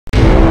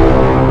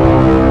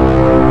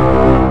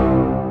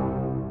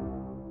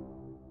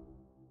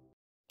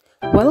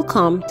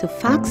Welcome to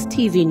Facts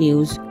TV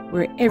News,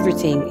 where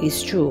everything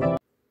is true.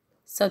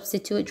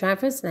 Substitute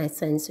driver's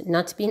license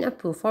not being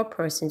approved for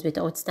persons with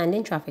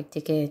outstanding traffic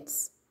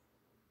tickets.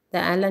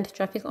 The Island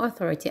Traffic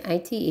Authority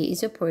ITA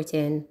is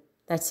reporting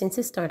that since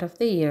the start of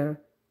the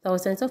year,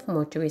 thousands of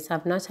motorists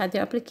have not had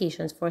their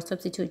applications for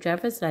substitute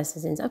driver's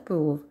licenses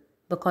approved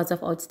because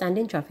of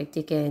outstanding traffic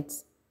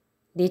tickets.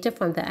 Data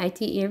from the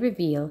ITA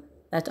reveal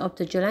that up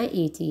to July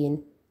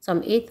 18,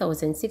 some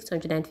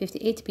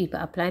 8,658 people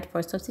applied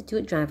for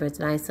substitute driver's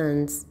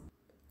license.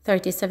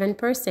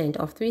 37%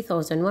 of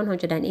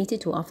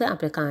 3,182 of the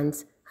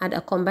applicants had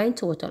a combined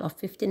total of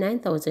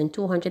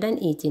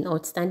 59,218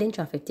 outstanding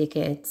traffic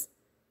tickets.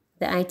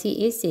 The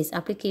ITA says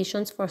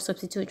applications for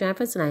substitute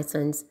driver's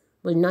license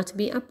will not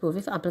be approved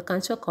if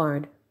applicants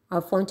record are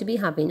found to be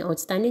having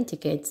outstanding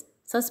tickets,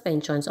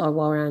 suspensions, or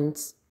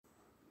warrants.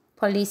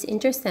 Police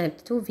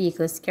intercept 2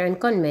 vehicles carrying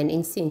gunmen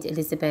in St.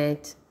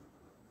 Elizabeth.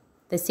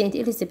 The St.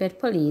 Elizabeth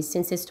Police,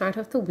 since the start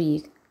of the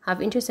week,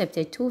 have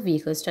intercepted 2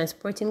 vehicles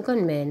transporting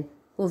gunmen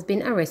who have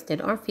been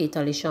arrested or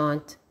fatally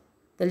shot.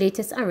 The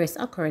latest arrest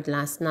occurred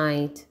last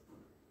night.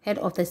 Head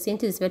of the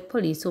St. Elizabeth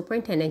Police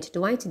Superintendent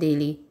Dwight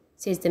Daly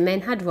says the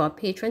men had robbed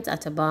patrons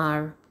at a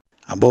bar.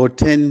 About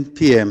 10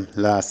 p.m.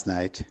 last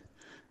night,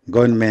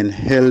 gunmen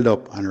held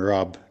up and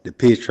robbed the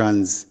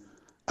patrons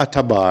at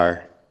a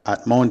bar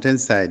at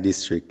Mountainside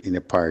District in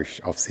the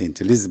parish of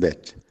St.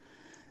 Elizabeth.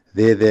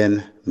 They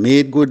then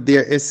made good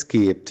their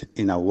escape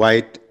in a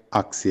white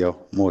Axio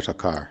motor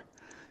car.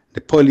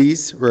 The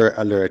police were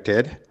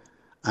alerted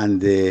and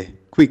they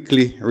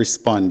quickly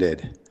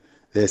responded.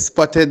 They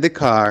spotted the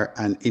car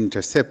and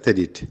intercepted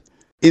it.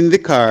 In the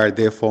car,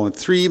 they found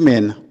 3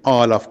 men,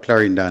 all of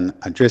Clarendon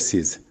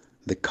addresses.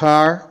 The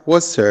car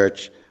was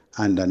searched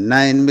and a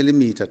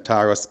 9mm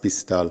Taurus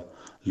pistol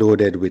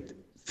loaded with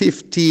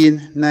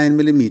 15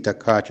 9mm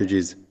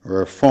cartridges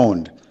were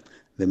found.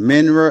 The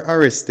men were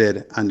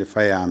arrested and the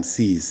firearm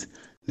seized.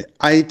 The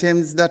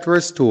items that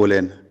were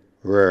stolen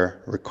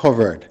were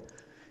recovered.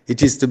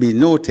 It is to be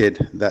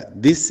noted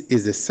that this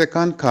is the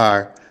second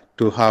car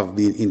to have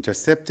been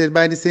intercepted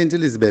by the St.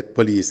 Elizabeth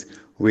Police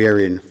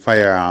wherein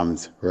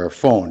firearms were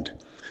found.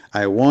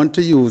 I want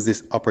to use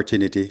this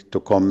opportunity to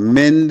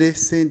commend the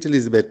St.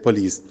 Elizabeth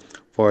Police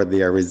for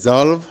their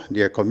resolve,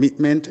 their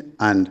commitment,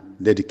 and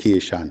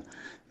dedication.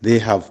 They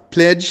have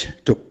pledged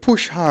to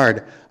push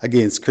hard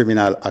against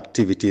criminal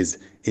activities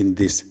in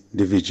this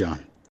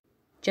division.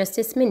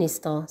 Justice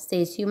Minister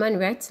says human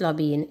rights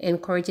lobbying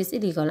encourages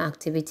illegal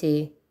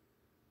activity.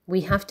 We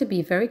have to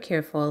be very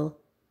careful.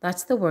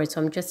 That's the words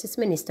from Justice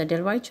Minister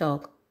Delroy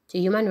Chuck to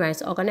human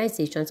rights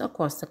organizations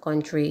across the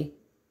country.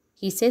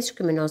 He says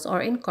criminals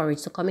are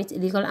encouraged to commit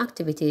illegal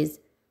activities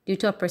due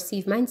to a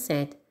perceived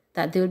mindset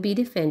that they will be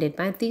defended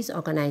by these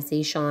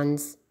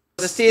organizations.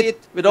 The state,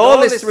 with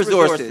all its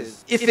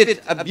resources, if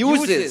it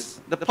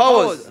abuses the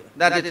powers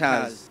that it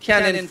has,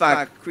 can in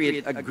fact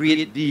create a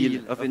great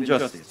deal of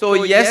injustice.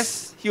 So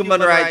yes,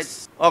 human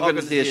rights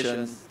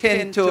organizations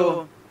tend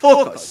to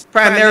focus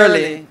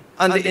primarily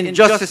on the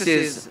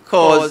injustices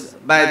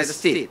caused by the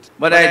state.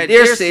 But I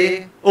dare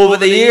say, over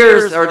the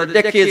years or the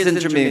decades in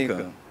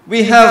Jamaica,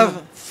 we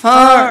have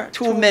far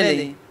too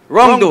many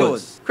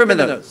wrongdoers,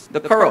 criminals,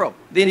 the corrupt,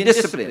 the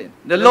indisciplined,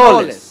 the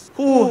lawless,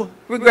 who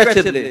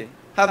regrettably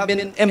have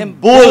been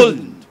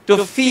emboldened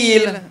to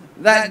feel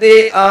that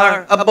they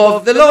are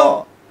above the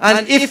law.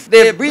 And if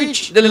they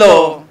breach the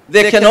law,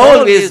 they can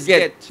always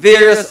get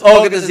various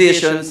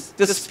organizations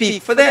to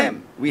speak for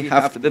them. We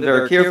have to be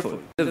very careful.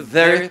 The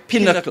very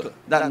pinnacle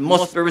that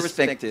must be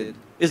respected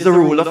is the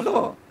rule of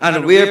law.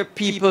 And where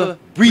people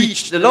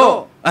breach the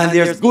law, and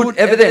there's good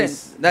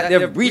evidence that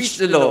they've breached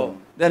the law,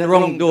 then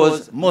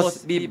wrongdoers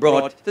must be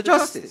brought to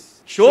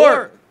justice.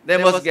 Sure, they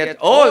must get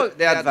all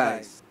the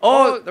advice,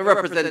 all the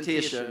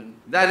representation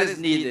that is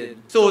needed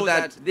so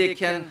that they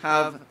can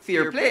have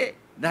fair play,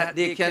 that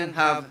they can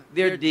have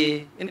their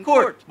day in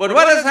court. But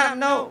what has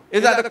happened now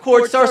is that the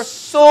courts are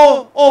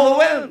so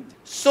overwhelmed,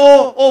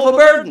 so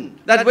overburdened,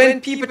 that when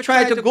people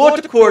try to go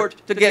to court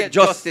to get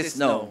justice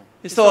now,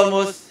 it's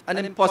almost an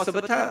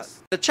impossible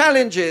task. The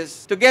challenge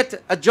is to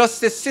get a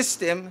justice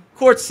system,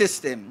 court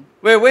system,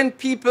 where when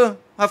people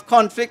have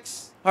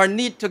conflicts or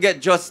need to get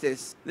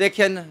justice, they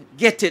can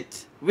get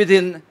it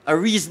within a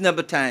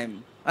reasonable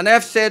time. And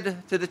I've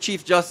said to the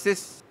Chief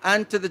Justice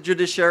and to the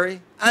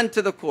judiciary and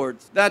to the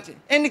courts that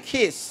any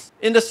case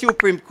in the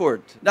Supreme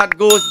Court that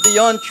goes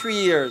beyond 3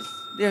 years,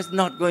 there's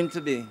not going to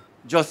be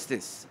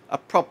justice, a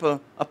proper,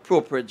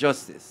 appropriate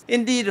justice.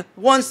 Indeed,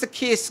 once the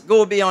case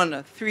goes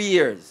beyond 3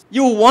 years,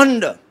 you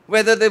wonder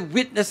whether the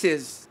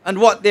witnesses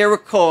and what they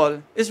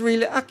recall is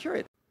really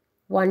accurate.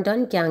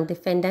 Wandon gang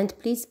defendant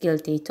pleads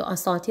guilty to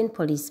assaulting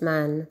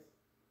policeman.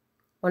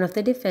 One of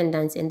the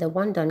defendants in the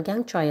Wandon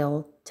gang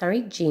trial,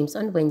 Tariq James,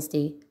 on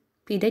Wednesday,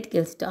 pleaded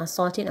guilty to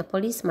assaulting a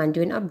policeman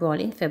during a brawl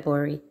in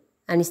February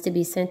and is to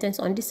be sentenced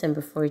on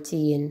December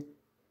 14.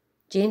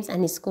 James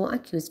and his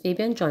co-accused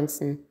Fabian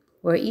Johnson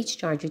were each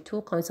charged with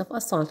 2 counts of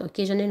assault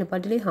occasioning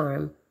bodily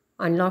harm,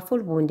 unlawful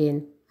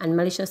wounding, and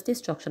malicious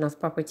destruction of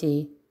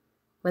property.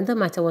 When the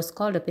matter was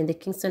called up in the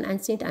Kingston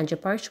and St. Andrew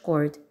Parish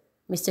Court,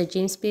 Mr.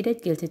 James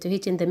pleaded guilty to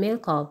hitting the male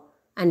cub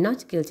and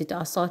not guilty to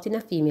assaulting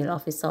a female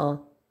officer.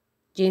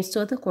 James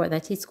told the court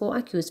that his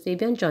co-accused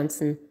Fabian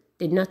Johnson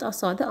did not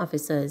assault the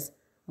officers,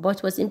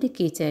 but was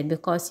implicated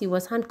because he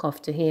was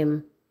handcuffed to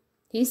him.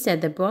 He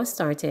said the brawl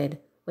started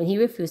when he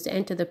refused to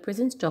enter the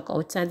prison's dock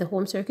outside the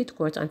Home Circuit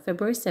Court on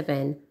February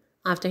 7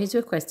 after his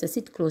request to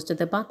sit close to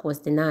the back was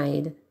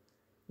denied.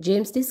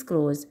 James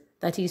disclosed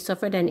that he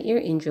suffered an ear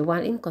injury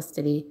while in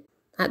custody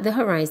at the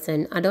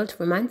Horizon Adult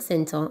Remand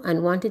Center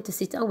and wanted to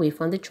sit away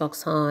from the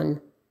truck's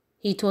horn.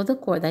 He told the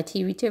court that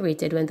he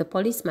reiterated when the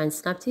policeman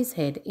slapped his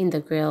head in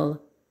the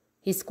grill.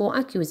 His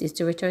co-accused is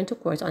to return to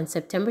court on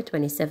September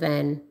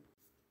 27.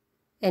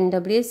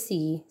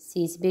 NWC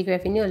sees big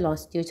revenue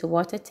loss due to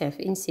water theft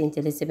in St.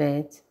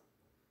 Elizabeth.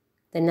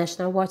 The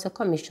National Water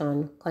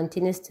Commission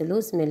continues to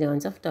lose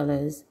millions of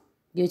dollars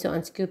due to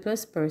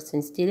unscrupulous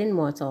persons stealing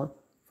water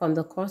from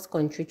the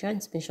cross-country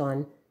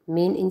transmission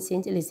main in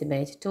St.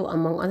 Elizabeth to,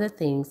 among other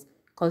things,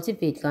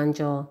 cultivate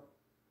ganja.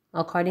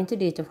 According to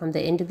data from the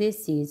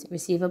NWC's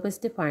Receivables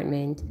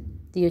Department,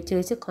 the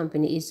utility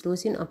company is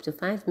losing up to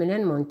 $5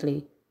 million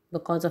monthly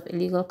because of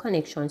illegal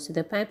connections to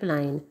the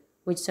pipeline,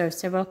 which serves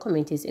several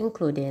communities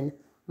including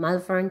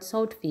Malvern,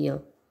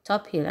 Southfield,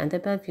 Top Hill, and the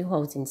Bellevue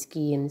housing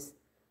schemes.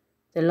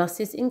 The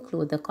losses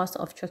include the cost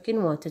of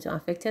trucking water to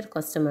affected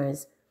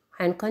customers,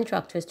 hiring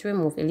contractors to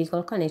remove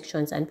illegal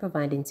connections, and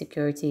providing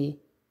security.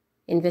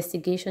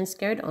 Investigations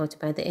carried out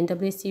by the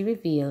NWC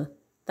reveal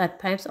that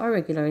pipes are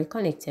regularly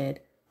connected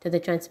to the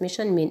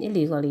transmission main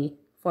illegally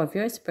for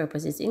various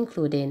purposes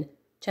including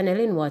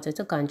channeling water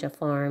to ganja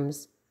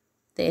farms.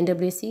 The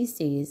NWC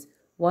says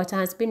water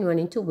has been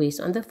running to waste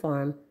on the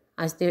farm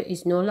as there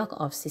is no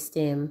lock-off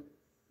system.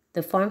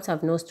 The farms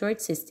have no storage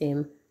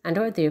system and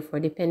are therefore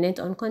dependent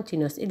on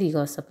continuous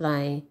illegal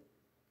supply.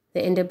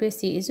 The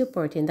NWC is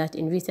reporting that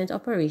in recent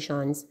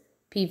operations,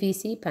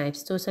 PVC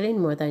pipes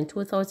totaling more than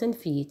 2,000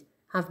 feet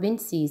have been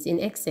seized in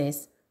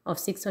excess of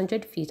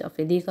 600 feet of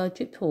illegal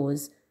drip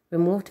hose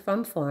removed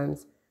from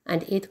farms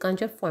and 8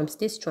 ganja farms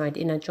destroyed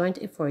in a joint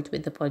effort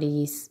with the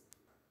police.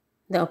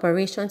 The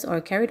operations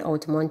are carried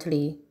out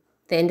monthly.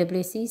 The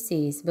NWC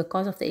says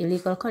because of the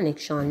illegal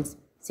connections,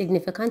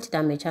 significant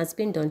damage has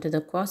been done to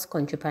the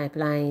cross-country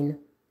pipeline.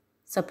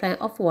 Supply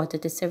of water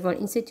to several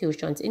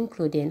institutions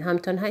including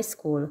Hampton High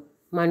School,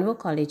 Monroe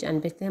College,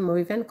 and Bethlehem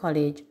Moravian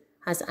College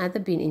has either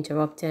been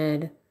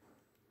interrupted.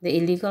 The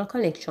illegal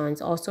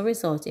connections also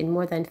result in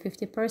more than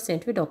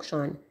 50%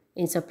 reduction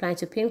in supply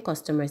to paying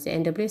customers, the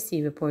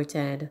NWC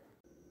reported.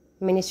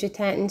 Ministry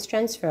tightens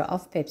transfer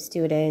of PEP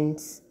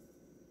students.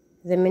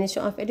 The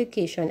Ministry of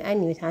Education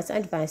and Youth has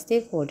advised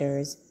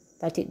stakeholders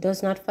that it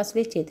does not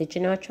facilitate the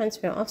general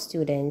transfer of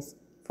students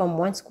from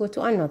one school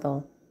to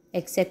another,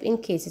 except in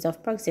cases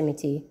of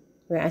proximity,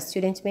 where a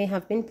student may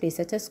have been placed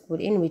at a school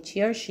in which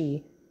he or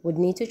she would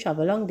need to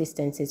travel long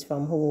distances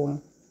from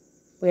home.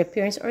 Where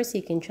parents are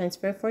seeking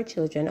transfer for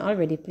children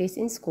already placed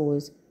in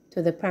schools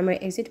to the Primary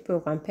Exit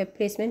Program PEP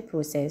placement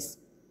process,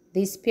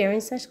 these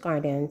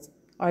parents/guardians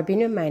are being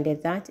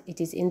reminded that it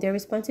is in their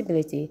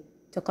responsibility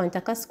to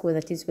contact a school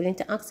that is willing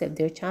to accept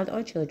their child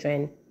or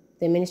children,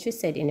 the ministry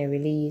said in a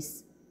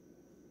release.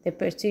 The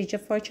procedure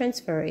for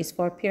transfer is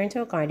for parent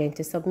or guardian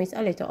to submit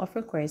a letter of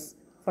request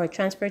for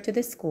transfer to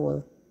the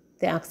school.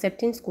 The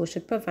accepting school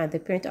should provide the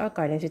parent or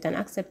guardian with an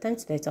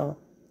acceptance letter.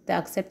 The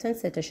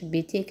acceptance letter should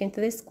be taken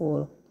to the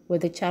school where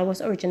the child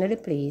was originally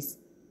placed.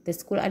 The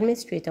school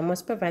administrator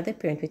must provide the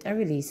parent with a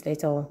release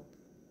letter.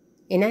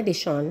 In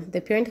addition, the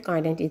parent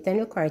guardian is then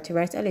required to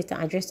write a letter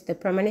addressed to the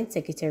Permanent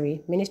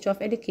Secretary, Ministry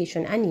of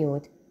Education and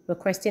Youth,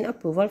 requesting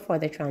approval for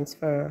the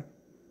transfer.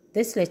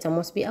 This letter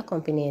must be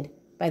accompanied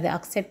by the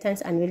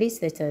acceptance and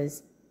release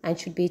letters and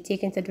should be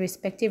taken to the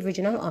respective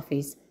regional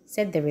office,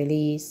 said the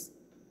release.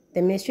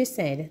 The ministry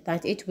said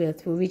that it will,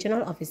 through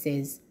regional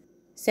offices,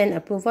 send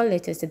approval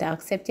letters to the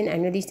accepting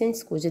and releasing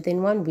schools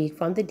within 1 week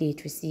from the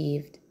date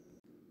received.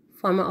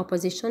 Former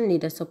opposition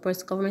leader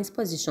supports government's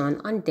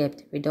position on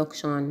debt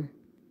reduction.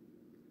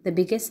 The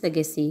biggest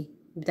legacy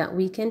that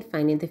we can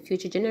find in the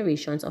future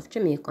generations of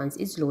Jamaicans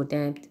is low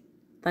debt.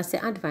 That's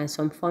the advice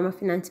from former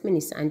Finance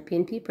Minister and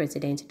PNP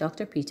President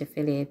Dr. Peter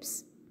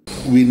Phillips.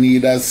 We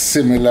need a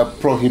similar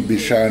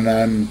prohibition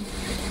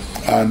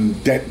on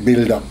debt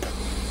build-up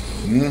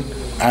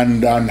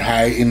and on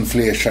high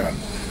inflation,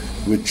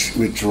 which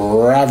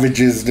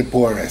ravages the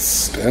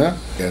poorest.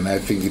 And I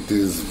think it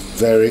is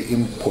very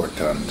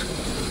important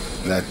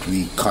that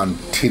we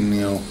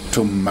continue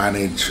to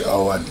manage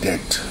our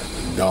debt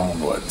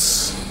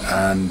downwards,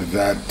 and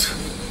that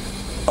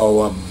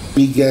our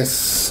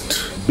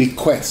biggest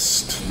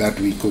bequest that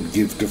we could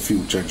give to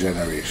future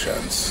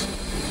generations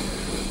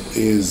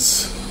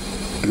is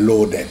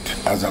low debt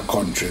as a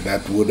country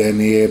that would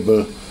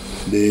enable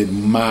the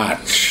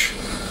march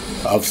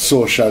of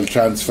social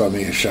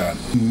transformation.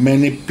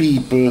 Many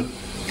people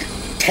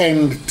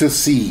tend to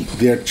see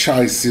their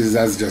choices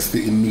as just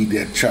the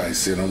immediate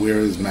choice, where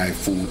is my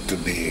food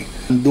today?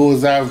 And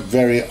those are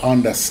very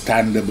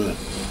understandable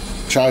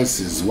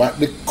choices. What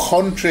the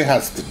country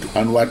has to do,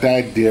 and what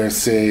I dare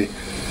say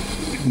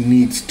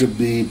needs to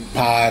be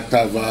part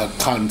of a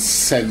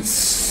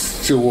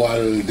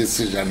consensual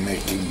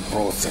decision-making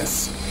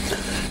process,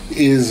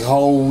 is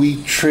how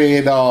we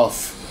trade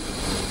off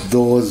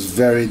those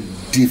very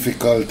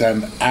difficult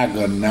and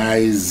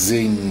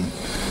agonizing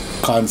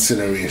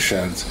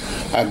considerations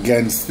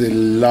against the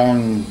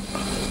long-term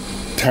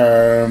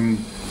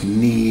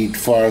need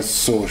for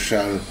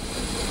social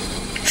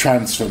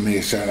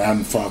transformation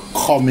and for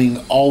coming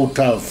out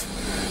of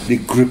the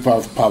grip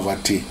of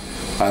poverty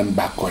and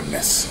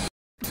backwardness.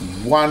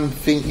 One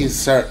thing is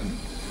certain,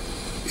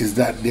 is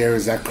that there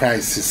is a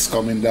crisis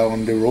coming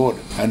down the road,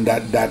 and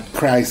that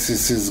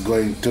crisis is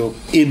going to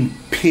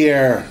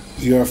impair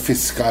your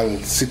fiscal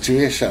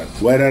situation.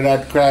 Whether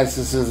that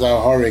crisis is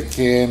a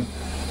hurricane,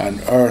 an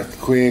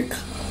earthquake,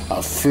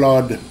 a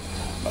flood,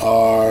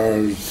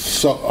 or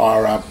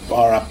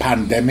a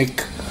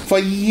pandemic. For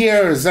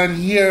years and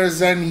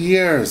years and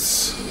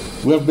years,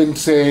 we've been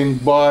saying,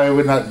 boy,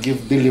 we're not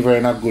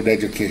delivering a good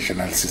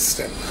educational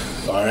system.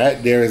 All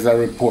right, there is a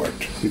report.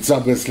 It's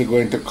obviously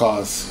going to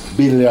cost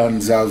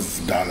billions of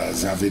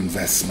dollars of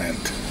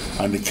investment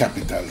on the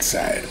capital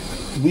side.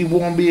 We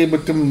won't be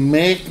able to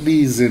make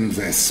these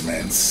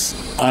investments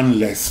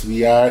unless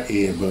we are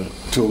able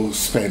to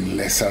spend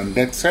less on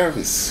debt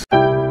service.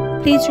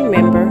 Please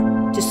remember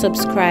to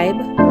subscribe,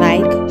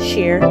 like,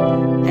 share,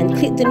 and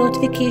click the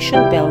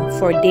notification bell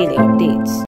for daily updates.